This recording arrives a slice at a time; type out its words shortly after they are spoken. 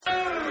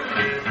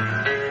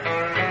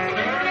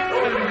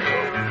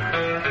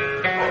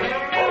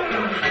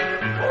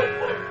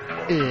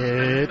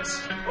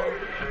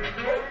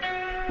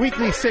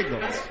Weekly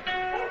Signals.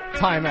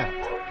 Time Out.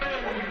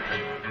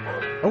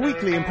 A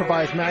weekly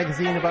improvised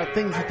magazine about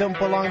things that don't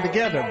belong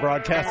together,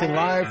 broadcasting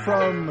live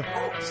from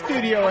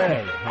Studio A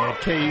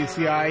at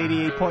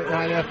KUCI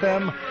 88.9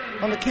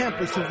 FM on the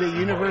campus of the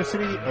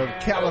University of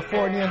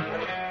California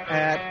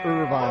at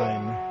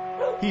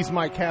Irvine. He's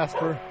Mike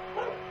Casper.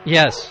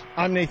 Yes.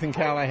 I'm Nathan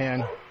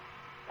Callahan.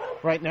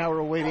 Right now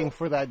we're waiting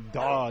for that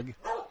dog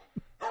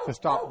to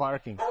stop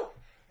barking.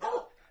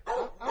 I'm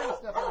going to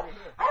step over here.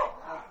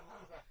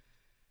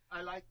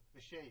 I like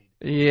the shade.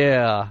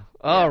 Yeah.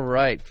 All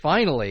right.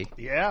 Finally.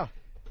 Yeah.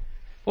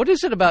 What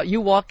is it about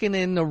you walking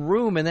in the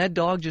room and that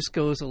dog just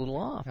goes a little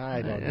off?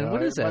 I don't know. And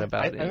what is that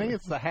about? I think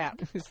it's the hat.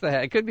 It's the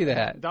hat. It could be the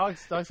hat.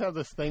 Dogs have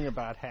this thing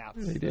about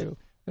hats. They do.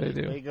 They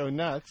do. They go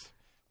nuts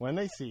when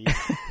they see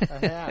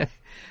a hat.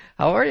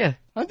 How are you?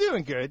 I'm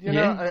doing good. You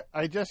know,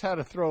 I just had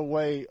to throw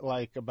away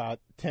like about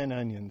 10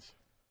 onions.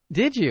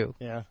 Did you?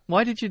 Yeah.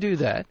 Why did you do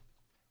that?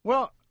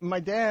 Well, my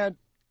dad,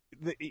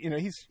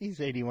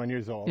 he's 81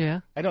 years old. Yeah.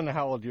 I don't know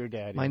how old your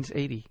dad is. Mine's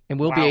 80. And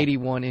we'll be Wow.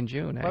 81 in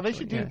June, actually. Well, they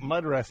should do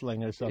mud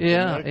wrestling or something.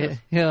 Yeah, right?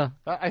 yeah.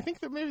 I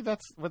think that maybe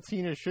that's what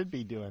seniors should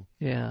be doing.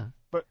 Yeah.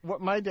 But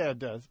what my dad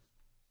does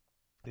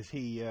is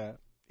he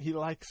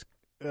likes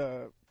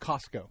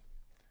Costco.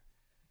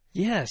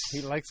 Yes.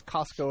 He likes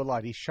Costco a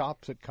lot. He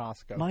shops at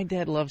Costco. My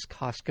dad loves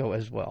Costco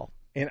as well.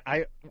 And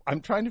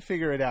I'm trying to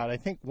figure it out. I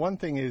think one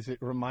thing is it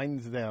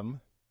reminds them,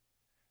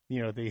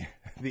 the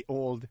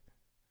old,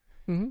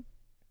 Mm-hmm.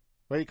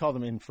 what do you call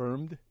them,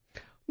 infirmed?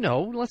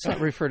 No, let's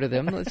not refer to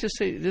them. Let's just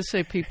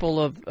say people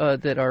of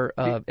that are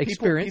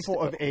experienced.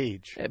 People of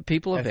age.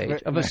 People of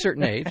age, of a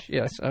certain age.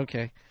 Yes,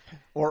 okay.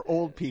 Or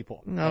old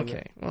people.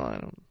 Okay. Well, I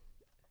don't.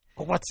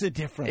 What's the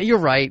difference? You're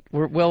right.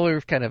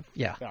 We're kind of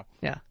yeah.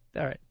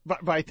 All right.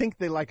 But I think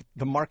they like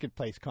the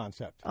marketplace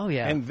concept. Oh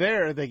yeah. And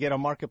there they get a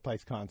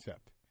marketplace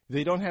concept.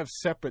 They don't have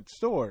separate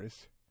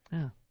stores.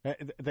 Yeah.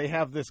 They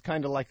have this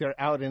kind of like they're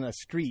out in a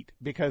street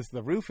because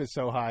the roof is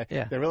so high.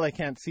 Yeah. They really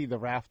can't see the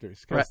rafters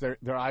because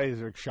their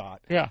eyes are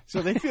shot. Yeah.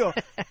 So they feel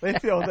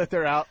that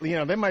they're out.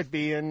 They might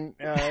be in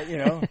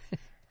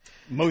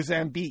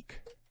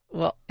Mozambique.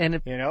 Well, and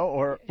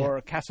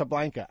or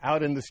Casablanca,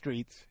 out in the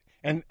streets,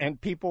 and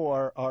people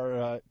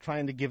are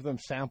trying to give them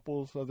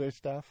samples of their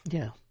stuff.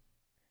 Yeah.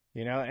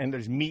 And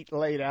there's meat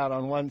laid out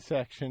on one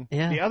section.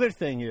 Yeah. The other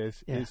thing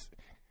is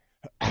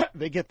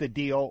they get the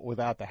deal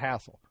without the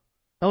hassle.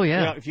 Oh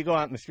yeah. If you go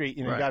out in the street,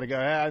 you got to go.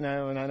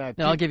 No. No,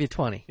 I'll give you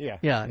 20. Yeah.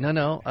 Yeah.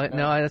 No.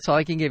 That's all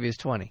I can give you is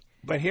 20.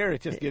 But here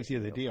it just gives you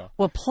the deal.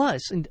 Well,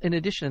 plus in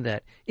addition to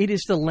that, it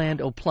is the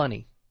land o'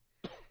 plenty.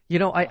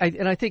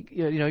 I think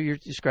you're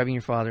describing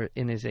your father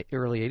in his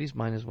early 80s,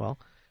 mine as well.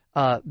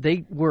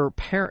 They were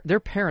their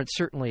parents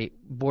certainly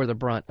bore the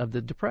brunt of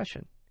the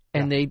Depression.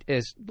 And they,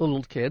 as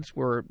little kids,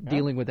 were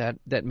dealing with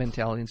that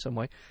mentality in some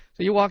way.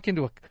 So you walk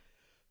into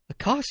a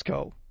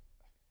Costco,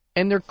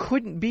 and there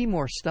couldn't be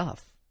more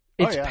stuff.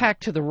 It's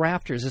packed to the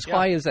rafters, as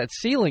high as that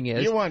ceiling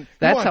is.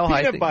 That's how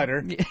high peanut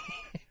butter.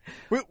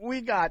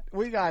 we got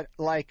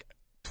like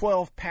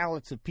 12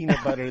 pallets of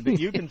peanut butter that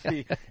you can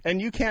see,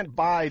 and you can't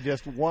buy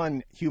just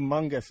one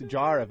humongous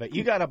jar of it.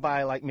 You got to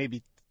buy like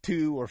maybe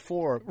 2 or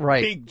 4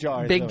 big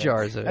jars. Big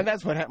jars of it. And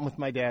that's what happened with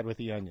my dad with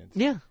the onions.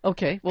 Yeah.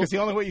 Okay. Because the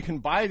only way you can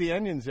buy the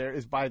onions there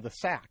is by the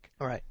sack.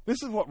 All right.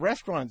 This is what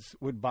restaurants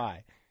would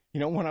buy.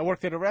 When I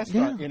worked at a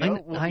restaurant,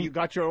 you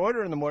got your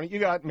order in the morning, you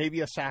got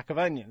maybe a sack of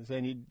onions,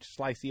 and you'd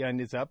slice the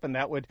onions up, and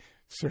that would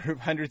serve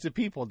hundreds of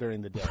people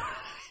during the day.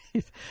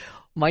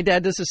 My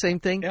dad does the same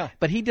thing, yeah.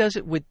 But he does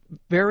it with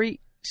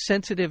very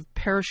sensitive,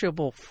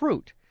 perishable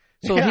fruit.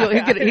 So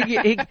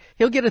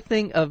he'll get a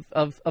thing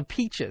of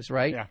peaches,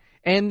 right? Yeah.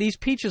 And these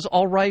peaches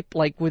all ripe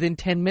like within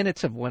 10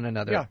 minutes of one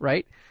another,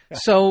 right? Yeah.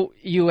 So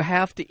you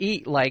have to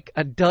eat like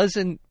a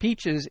dozen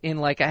peaches in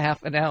like a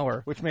half an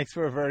hour. Which makes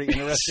for a very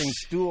interesting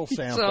stool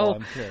sample, So,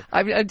 I'm sure.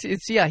 I mean,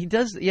 he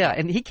does,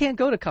 and he can't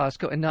go to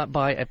Costco and not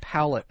buy a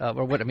pallet of,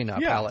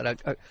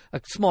 pallet,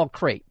 a small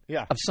crate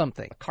of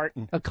something.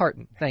 A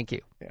carton. Thank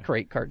you. Yeah.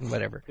 Crate, carton,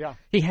 whatever. Yeah.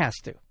 He has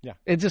to. Yeah.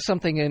 It's just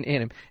something in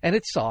him. And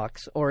it's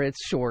socks, or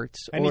it's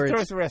shorts, and or he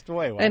throws the rest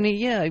away. Right?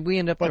 And we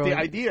end up But throwing... the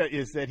idea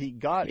is that he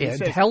says,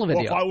 hell of a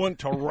deal. If I went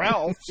to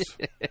Ralph's,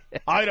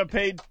 I'd have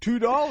paid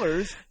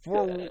 $2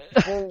 for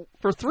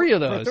 3 of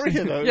those. For 3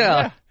 of those,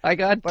 yeah. I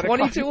got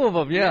 22 of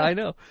them. Yeah, I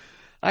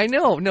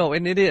know. No,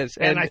 and it is.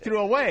 And I threw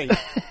away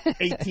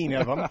 18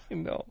 of them. I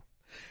know.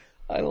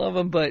 I love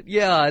him, but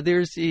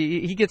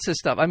he gets this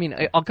stuff. I mean,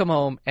 I'll come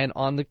home and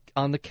on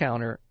the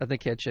counter of the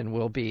kitchen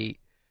will be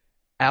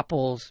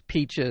apples,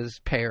 peaches,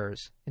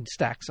 pears, and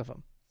stacks of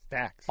them.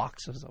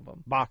 Boxes of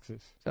them.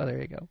 Boxes. So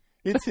there you go.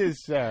 It's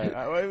his,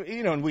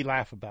 and we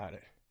laugh about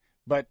it.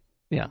 But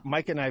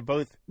Mike and I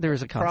both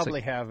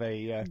probably have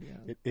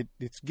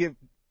it's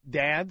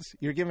dads,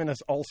 you're giving us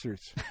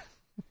ulcers.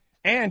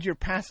 And you're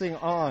passing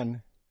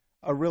on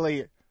a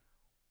really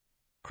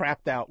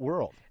crapped out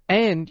world.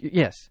 And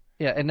yes.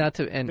 Yeah, and not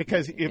to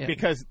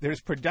because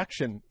there's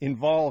production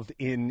involved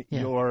in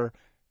your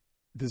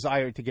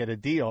desire to get a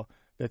deal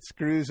that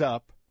screws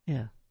up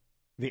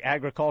the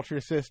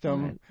agriculture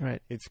system.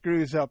 Right. It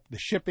screws up the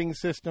shipping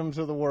systems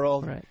of the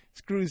world. Right.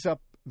 Screws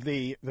up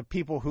the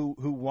people who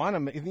want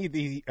to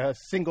the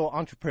single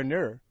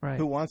entrepreneur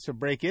who wants to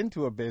break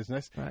into a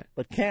business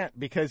but can't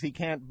because he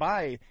can't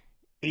buy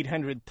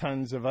 800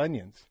 tons of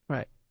onions.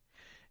 Right.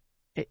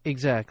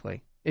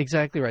 Exactly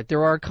right.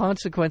 There are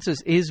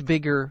consequences. Is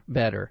bigger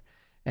better?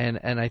 And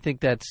I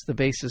think that's the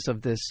basis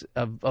of this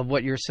of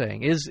what you're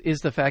saying is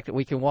the fact that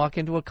we can walk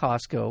into a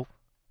Costco.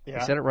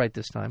 I said it right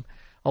this time.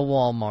 A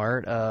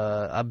Walmart,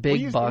 a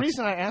big box. The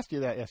reason I asked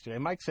you that yesterday,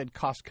 Mike said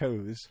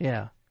Costco's.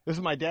 Yeah. This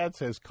is my dad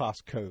says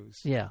Costco's.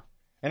 Yeah.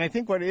 And I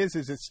think what it is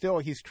it's still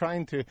he's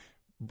trying to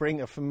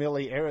bring a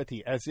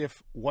familiarity as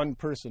if one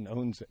person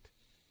owns it.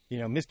 You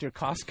know, Mr.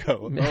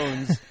 Costco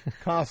owns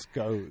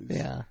Costco's.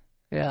 Yeah.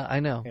 Yeah, I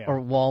know. Yeah. Or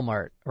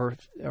Walmart, or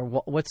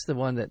what's the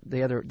one that the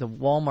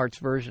Walmart's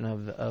version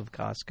of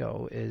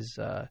Costco is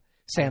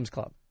Sam's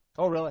Club.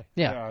 Oh, really?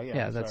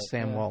 Yeah, that's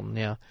Sam Walton.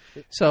 Yeah.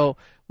 So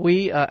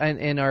we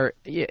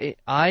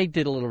I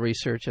did a little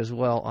research as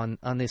well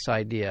on this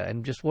idea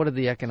and just what are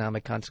the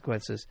economic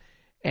consequences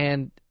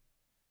and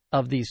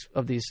of these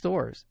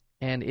stores,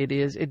 and it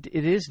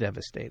is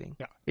devastating.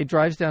 Yeah. It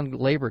drives down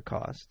labor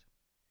costs.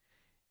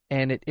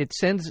 And it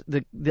sends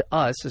the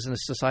us as a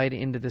society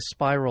into this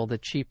spiral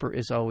that cheaper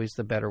is always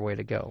the better way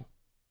to go.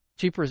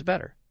 Cheaper is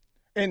better.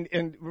 And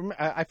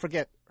I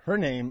forget her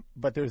name,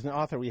 but there's an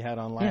author we had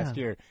on last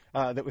year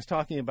that was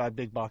talking about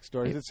big box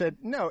stores. It said,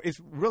 no, it's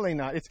really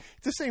not. It's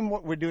the same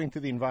what we're doing to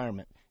the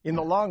environment. In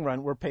the long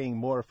run, we're paying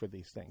more for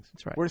these things.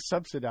 That's right. We're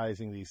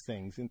subsidizing these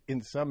things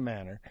in some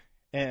manner.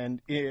 And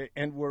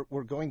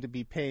we're going to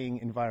be paying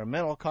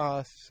environmental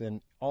costs and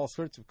all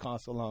sorts of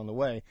costs along the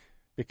way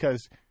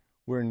because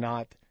we're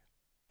not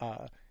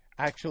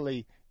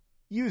actually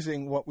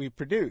using what we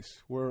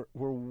produce. We're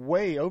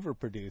way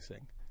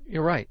overproducing.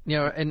 You're right. You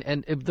know,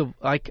 and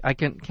I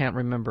can't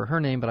remember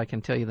her name, but I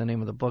can tell you the name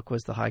of the book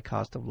was The High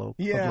Cost of Low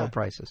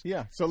Prices.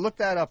 Yeah. So look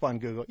that up on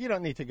Google. You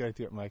don't need to go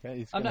through it, Mike.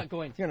 I'm not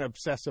going to. You're going to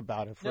obsess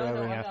about it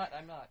forever. No,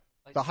 I'm not.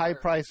 The High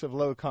Price of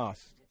Low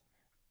Cost.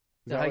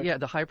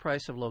 The High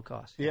Price of Low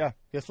Cost. Yeah.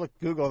 Just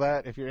Google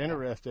that if you're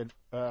interested.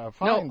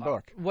 Fine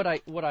book. What I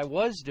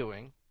was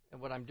doing. And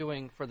what I'm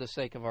doing for the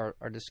sake of our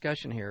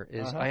discussion here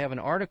is I have an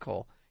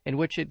article in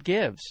which it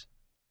gives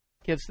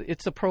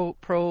it's the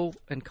pro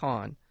and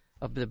con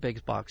of the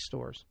big box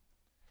stores.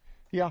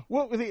 Yeah.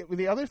 Well,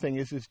 the other thing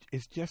is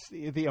just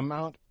the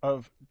amount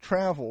of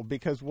travel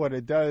because what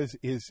it does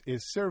is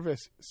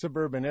service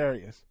suburban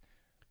areas.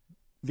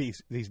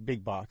 These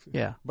big boxes.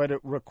 Yeah. But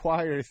it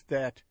requires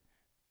that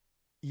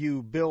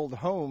you build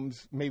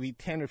homes maybe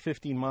 10 or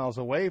 15 miles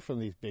away from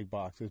these big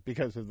boxes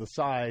because of the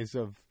size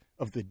of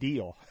the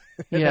deal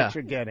that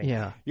you're getting.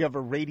 Yeah. You have a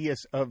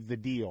radius of the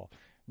deal.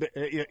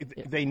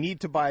 They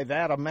need to buy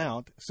that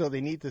amount, so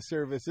they need to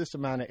service this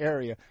amount of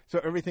area. So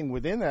everything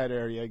within that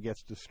area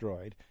gets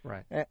destroyed.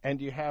 Right.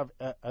 And you have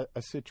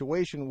a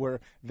situation where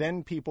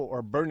then people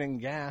are burning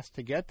gas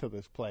to get to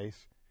this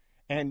place,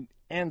 and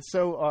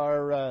so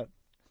are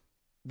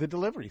the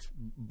deliveries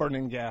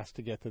burning gas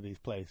to get to these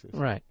places.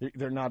 Right.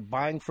 They're not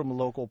buying from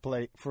local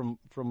from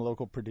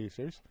local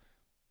producers.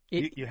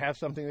 You have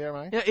something there,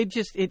 Mike?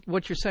 Yeah,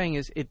 what you're saying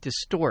is it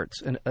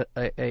distorts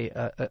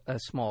a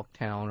small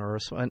town or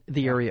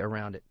the area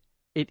around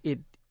it.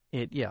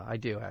 Yeah, I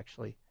do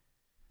actually.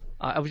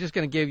 I was just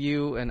going to give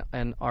you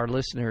and our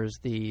listeners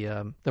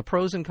the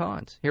pros and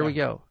cons. Here we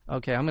go.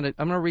 Okay, I'm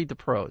gonna read the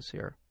pros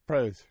here.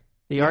 Pros.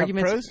 The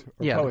arguments.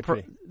 Pros or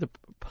poetry?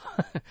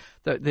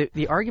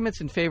 The arguments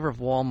in favor of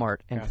Walmart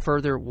and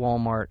further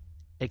Walmart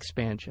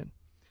expansion.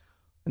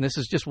 And this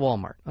is just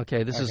Walmart.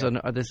 Okay, this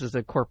is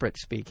a corporate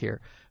speak here.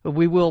 But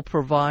we will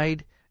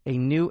provide a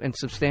new and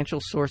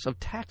substantial source of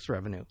tax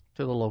revenue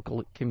to the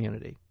local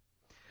community.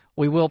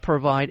 We will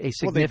provide a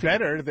significant.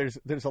 Well, they better.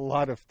 There's a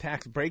lot of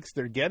tax breaks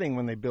they're getting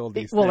when they build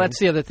these. Well, things. That's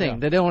the other thing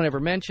they don't ever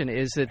mention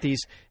is that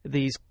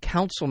these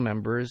council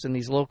members and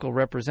these local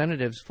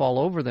representatives fall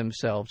over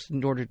themselves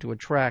in order to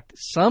attract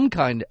some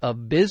kind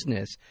of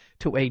business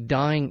to a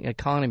dying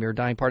economy or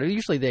dying part.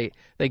 Usually,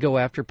 they go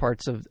after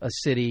parts of a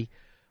city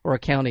or a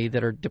county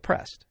that are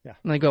depressed. Yeah.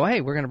 And they go,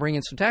 hey, we're going to bring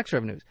in some tax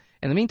revenues.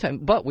 In the meantime,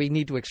 but we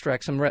need to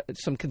extract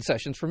some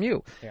concessions from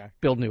you. Yeah.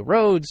 Build new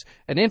roads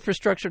and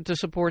infrastructure to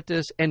support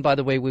this. And by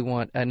the way, we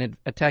want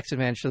a tax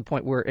advantage to the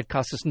point where it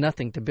costs us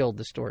nothing to build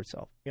the store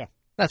itself. Yeah.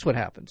 That's what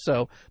happens.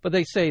 So, but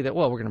they say that,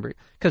 well, we're going to bring,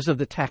 because of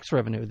the tax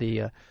revenue,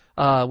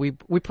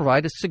 we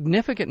provide a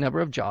significant number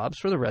of jobs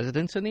for the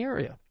residents in the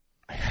area.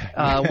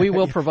 We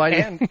will provide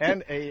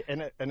and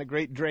a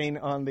great drain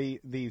on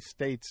the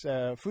state's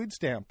food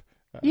stamp.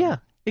 Yeah.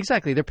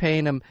 Exactly. They're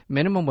paying them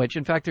minimum wage.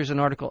 In fact, there's an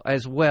article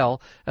as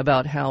well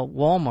about how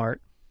Walmart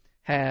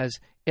has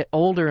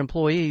older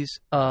employees.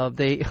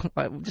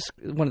 Just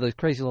one of the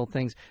crazy little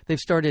things. They've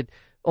started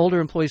older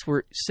employees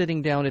were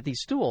sitting down at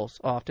these stools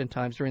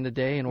oftentimes during the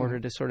day in order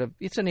to sort of.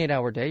 It's an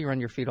 8-hour day. You're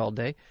on your feet all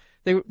day.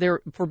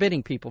 They're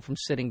forbidding people from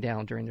sitting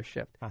down during their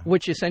shift,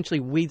 which essentially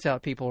weeds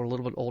out people who are a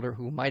little bit older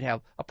who might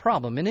have a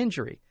problem, an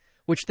injury,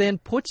 which then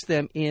puts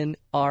them in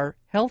our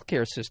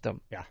healthcare system.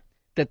 Yeah.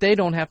 that they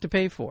don't have to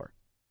pay for.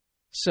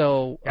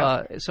 So,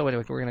 so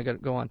anyway, we're going to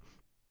go on.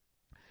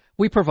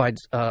 We provide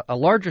a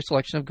larger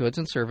selection of goods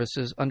and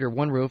services under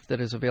one roof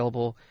that is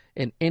available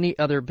in any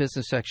other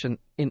business section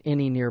in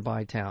any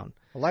nearby town.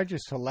 A larger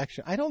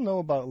selection. I don't know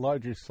about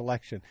larger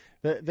selection.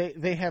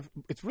 They have,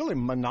 it's really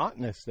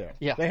monotonous there.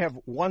 Yeah. They have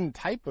one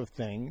type of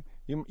thing.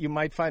 You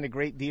might find a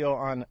great deal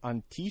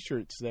on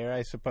T-shirts there,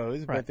 I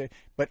suppose. Right.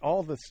 But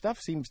all the stuff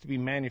seems to be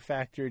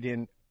manufactured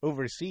in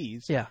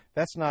overseas. Yeah.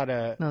 That's not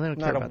a No, they don't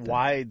care not a about that.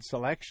 wide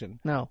selection.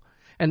 No.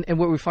 And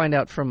what we find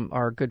out from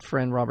our good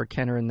friend Robert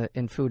Kenner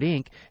in Food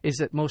Inc. is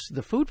that most of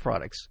the food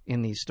products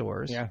in these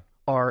stores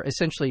are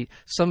essentially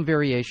some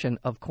variation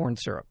of corn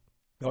syrup.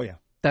 Oh, yeah.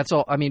 That's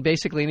all. I mean,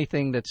 basically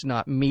anything that's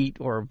not meat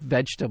or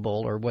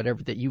vegetable or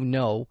whatever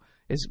that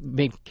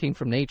came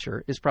from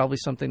nature is probably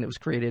something that was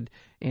created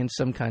in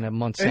some kind of They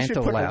should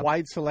Monsanto put lab. a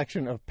wide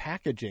selection of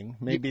packaging.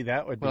 Maybe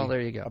that would be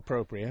there you go.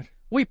 appropriate.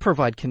 We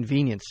provide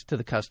convenience to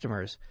the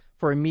customers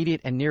for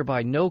immediate and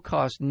nearby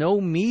no-cost, no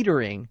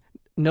metering,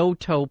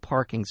 no-tow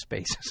parking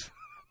spaces.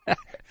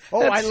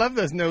 I love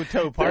those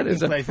no-tow parking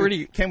is a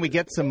places. Can we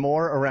get some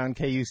more around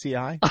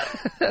KUCI?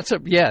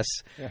 Yes.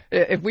 Yeah.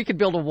 If we could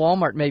build a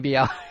Walmart maybe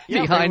out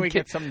behind, we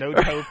get some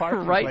no-tow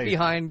parking right places.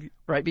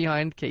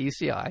 behind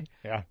KUCI.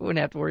 Yeah. We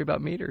wouldn't have to worry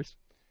about meters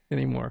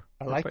anymore.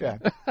 I like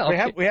that.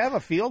 Okay. We have a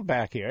field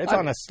back here. It's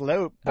on a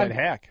slope, but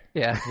heck.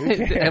 Yeah, Who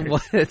cares?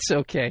 and it's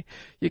okay.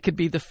 You could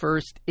be the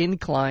first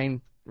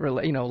incline.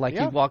 Like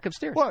you walk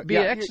upstairs. Well, be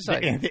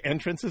exercising. The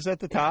entrance is at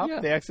the top.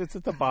 Yeah. The exit's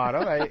at the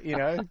bottom.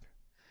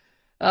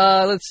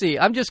 Let's see.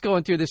 I'm just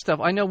going through this stuff.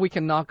 I know we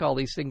can knock all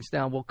these things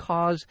down. We'll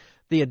cause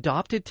the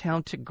adopted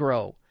town to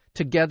grow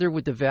together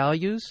with the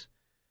values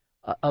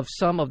of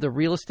some of the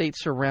real estate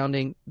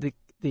surrounding the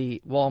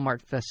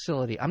Walmart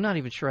facility. I'm not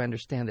even sure I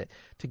understand it.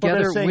 Together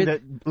they're saying with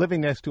that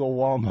living next to a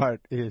Walmart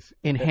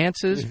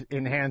enhances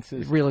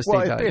real real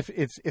estate value.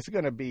 It's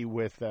going to be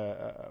with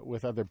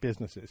other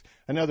businesses.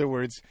 In other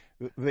words,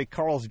 the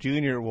Carl's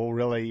Jr. will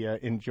really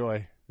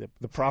enjoy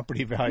the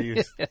property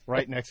values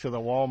right next to the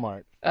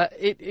Walmart.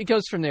 It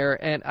goes from there,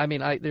 and I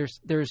mean, there's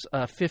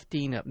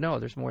 15. No,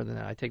 there's more than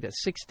that. I take that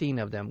 16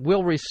 of them. We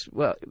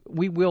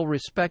will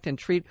respect and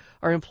treat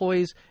our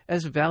employees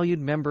as valued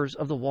members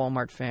of the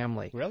Walmart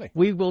family. Really?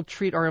 We will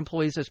treat our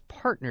employees as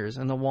partners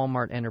in the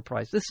Walmart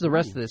enterprise. The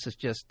rest of this is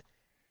just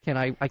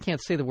I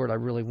can't say the word I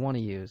really want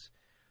to use.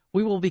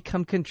 We will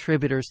become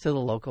contributors to the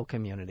local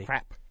community.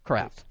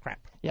 Crap.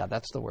 Yeah,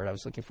 that's the word I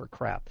was looking for.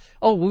 Crap.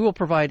 Oh, we will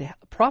provide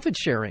profit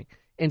sharing,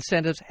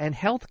 incentives, and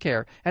health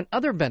care and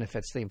other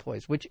benefits to the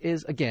employees, which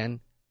is,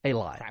 again, a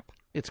lie.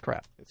 It's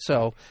crap.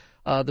 So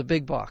the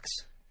big box.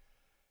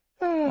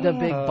 The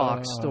big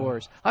box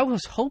stores. I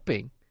was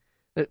hoping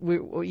that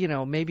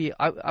maybe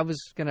I was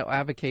going to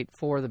advocate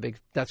for the big.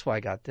 That's why I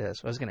got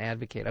this. I was going to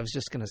advocate. I was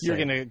just going to say. You're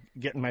going to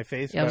get in my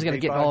face? Yeah, I was going to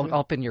get all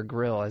up in your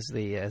grill, as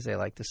they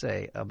like to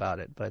say about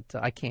it, but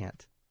I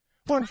can't.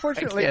 Well,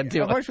 unfortunately, I can't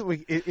do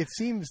it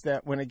seems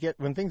that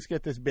when things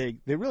get this big,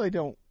 they really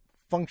don't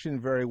function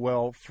very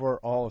well for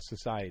all of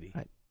society.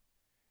 Right.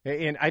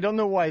 And I don't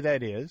know why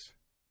that is,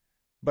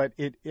 but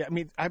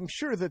I'm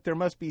sure that there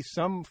must be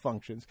some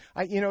functions.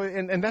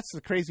 And that's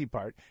the crazy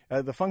part.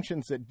 The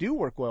functions that do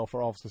work well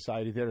for all of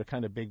society that are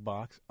kind of big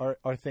box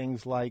are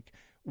things like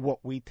what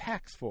we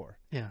tax for.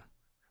 Yeah.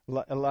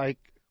 Like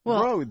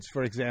roads,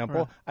 for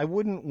example. Right. I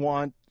wouldn't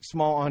want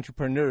small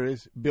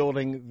entrepreneurs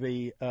building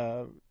the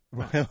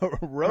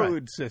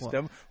road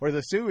system or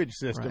the sewage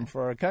system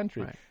for our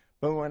country. Right.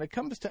 But when it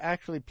comes to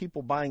actually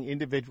people buying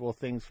individual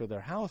things for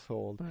their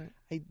household,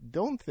 I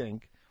don't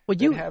think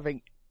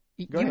having...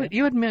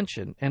 You had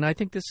mentioned, and I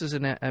think this is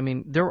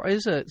there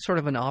is a sort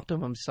of an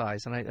optimum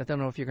size, and I don't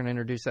know if you're going to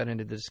introduce that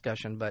into the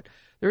discussion, but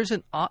there is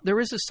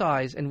a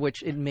size in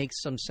which it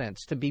makes some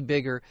sense to be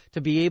bigger,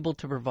 to be able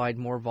to provide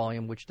more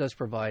volume, which does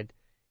provide,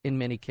 in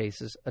many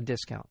cases, a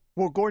discount.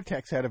 Well,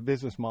 Gore-Tex had a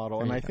business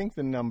model, and I think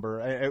the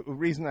number, the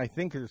reason I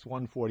think it's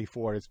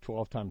 144 is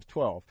 12 times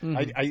 12.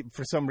 Mm-hmm. I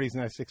for some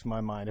reason, that sticks in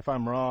my mind. If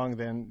I'm wrong,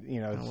 then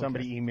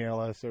somebody email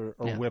us or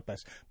whip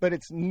us. But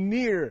it's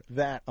near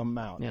that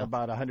amount. Yeah.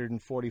 About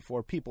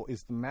 144 people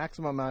is the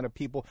maximum amount of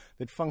people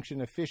that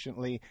function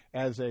efficiently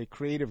as a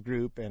creative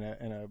group and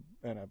a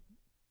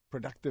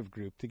productive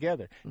group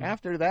together. Mm-hmm.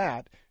 After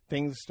that,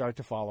 things start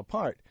to fall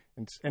apart.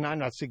 And I'm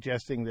not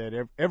suggesting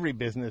that every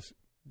business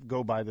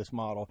go by this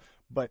model,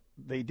 but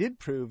they did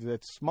prove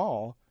that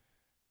small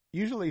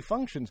usually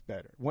functions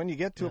better. When you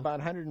get to about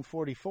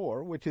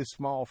 144, which is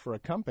small for a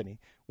company,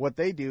 what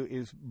they do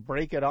is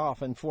break it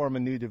off and form a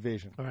new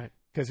division. All right.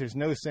 Because there's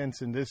no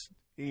sense in this,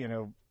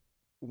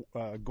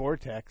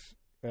 Gore-Tex.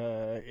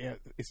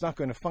 It's not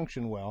going to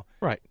function well.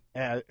 Right.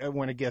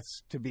 When it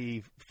gets to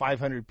be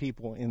 500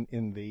 people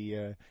in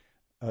the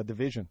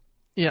division.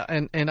 Yeah,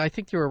 and I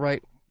think you were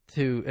right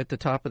at the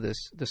top of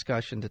this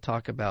discussion to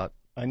talk about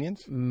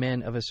onions?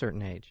 Men of a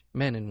certain age.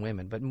 Men and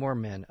women, but more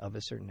men of a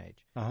certain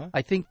age. Uh-huh.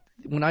 I think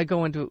when I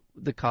go into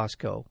the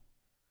Costco,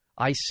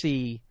 I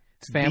see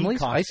families.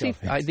 The I see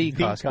the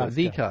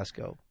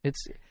Costco.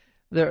 It's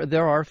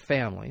there are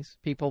families,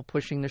 people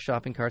pushing their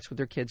shopping carts with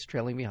their kids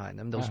trailing behind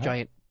them. Those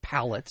giant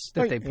pallets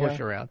that they push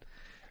around.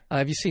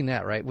 Have you seen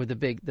that? Right, with the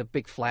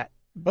big flat.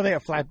 Well, they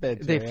have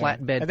flatbeds. They have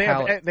flatbed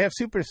pallets. They have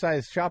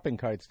supersized shopping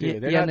carts too.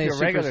 They're yeah, not your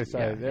regular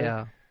size.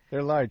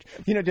 They're large.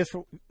 You know, just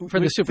for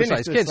the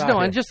supersized kids. No,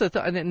 and just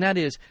and that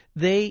is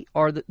those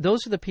are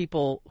the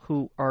people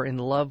who are in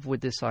love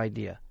with this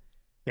idea.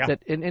 Yeah.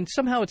 That and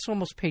somehow it's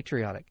almost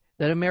patriotic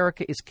that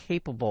America is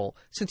capable,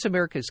 since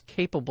America is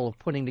capable of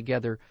putting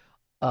together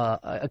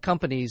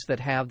companies that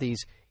have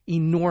these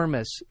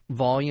enormous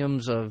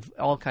volumes of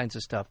all kinds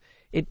of stuff.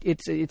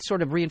 It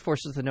sort of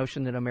reinforces the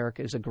notion that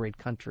America is a great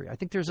country. I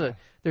think there's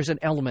an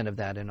element of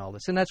that in all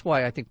this, and that's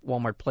why I think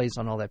Walmart plays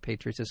on all that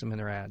patriotism in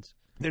their ads.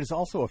 There's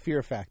also a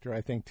fear factor,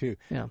 I think, too.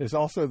 Yeah. There's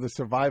also the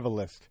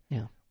survivalist,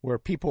 where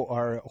people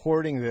are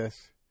hoarding this.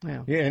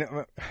 Yeah.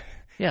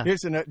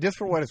 Here's just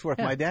for what it's worth.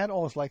 My dad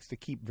always likes to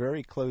keep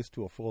very close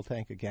to a full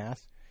tank of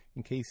gas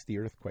in case the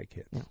earthquake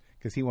hits,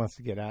 because he wants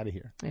to get out of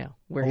here. Yeah,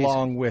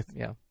 along with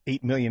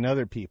 8 million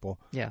other people.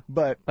 Yeah,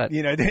 but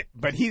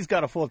he's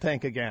got a full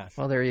tank of gas.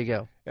 Well, there you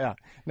go. Yeah.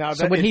 Now,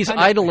 so when he's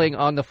idling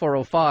on the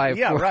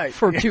 405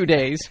 for 2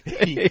 days,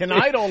 he can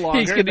idle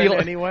longer than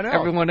anyone else.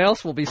 Everyone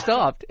else will be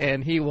stopped,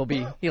 and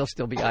he'll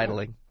still be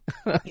idling.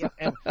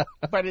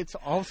 But it's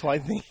also, I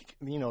think,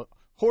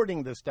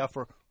 hoarding this stuff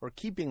or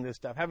keeping this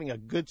stuff, having a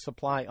good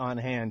supply on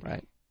hand.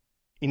 Right.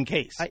 In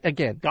case.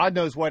 Again, God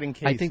knows what in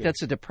case. I think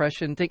that's a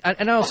depression thing.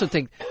 And I also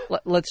think,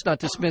 let's not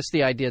dismiss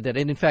the idea that,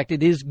 and in fact,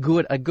 it is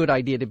a good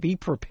idea to be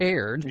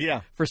prepared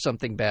for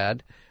something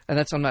bad. And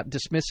I'm not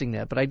dismissing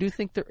that. But I do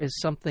think there is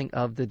something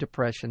of the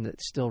depression that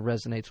still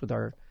resonates with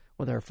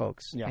our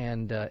folks. Yeah.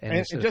 And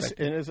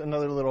as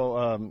another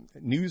little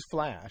news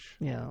flash.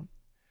 Yeah.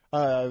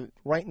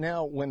 Right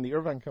now, when the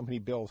Irvine Company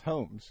builds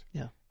homes,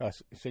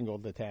 single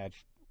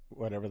detached,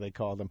 whatever they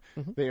call them,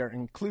 they are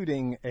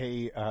including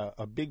a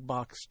big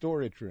box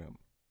storage room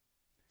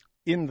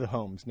in the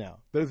homes now.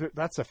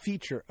 That's a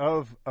feature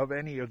of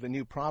any of the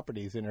new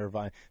properties in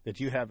Irvine, that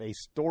you have a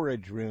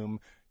storage room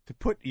to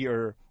put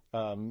your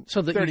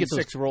so that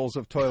 36 rolls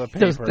of toilet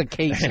paper. The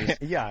cases.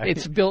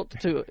 It's built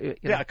to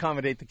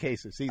accommodate the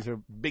cases. These are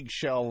big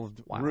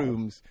shelved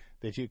rooms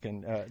that you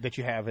can that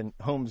you have in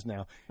homes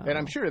now. And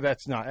I'm sure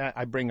that's not.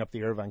 I bring up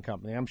the Irvine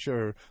Company. I'm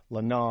sure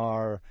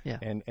Lennar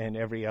and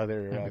every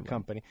other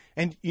company.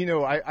 And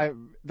I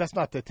that's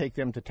not to take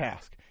them to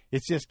task.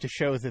 It's just to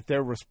show that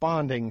they're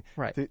responding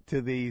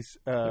to these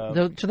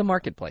to the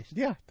marketplace.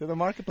 Yeah, to the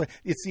marketplace.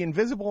 It's the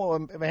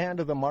invisible hand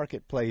of the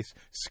marketplace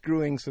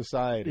screwing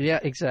society. Yeah,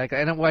 exactly.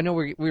 And I know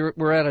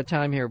we're out of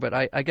time here, but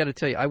I got to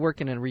tell you, I work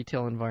in a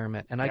retail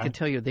environment, and I can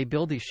tell you they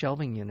build these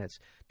shelving units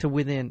to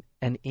within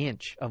an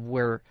inch of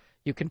where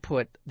you can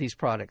put these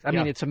products. I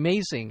mean, it's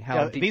amazing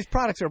how these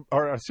products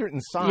are a certain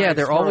size. Yeah,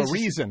 they're always a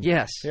reason.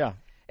 Yes. Yeah.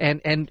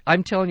 And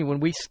I'm telling you, when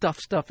we stuff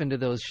stuff into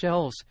those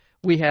shelves,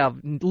 we have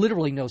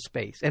literally no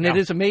space, and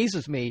it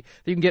amazes me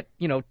that you can get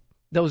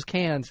those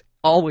cans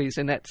always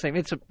in that same.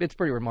 It's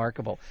pretty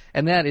remarkable,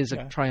 and that is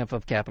a triumph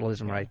of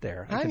capitalism right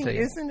there. I can tell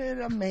you. Isn't it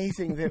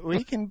amazing that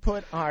we can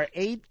put our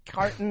 8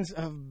 cartons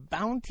of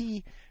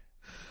Bounty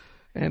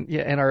on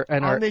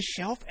this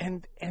shelf,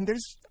 and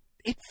there's.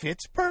 It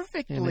fits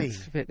perfectly.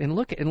 And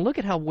look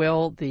at how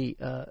well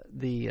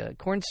the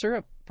corn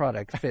syrup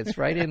product fits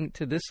right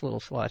into this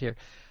little slot here.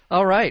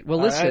 All right. Well,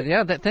 listen.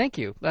 Thank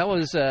you. That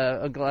was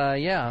All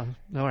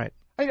right.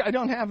 I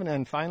don't have an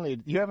end finally.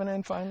 Do you have an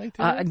end finally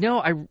today?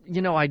 No.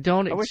 I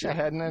don't. I wish I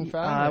had an end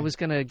finally. I was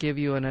going to give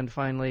you an end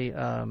finally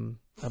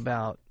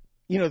about.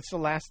 It's the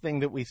last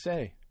thing that we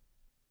say.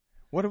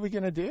 What are we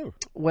going to do?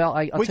 Well,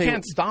 we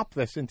can't stop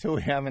this until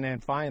we have an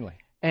end finally.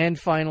 And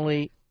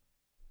finally.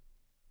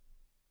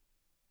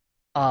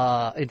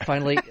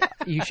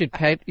 You should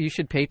patronize. You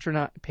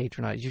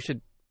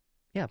should,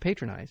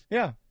 patronize.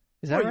 Yeah,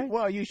 is that right?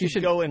 Well, you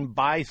should go and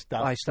buy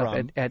stuff. Buy stuff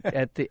at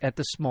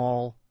the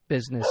small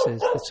businesses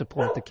that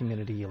support the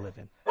community you live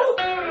in.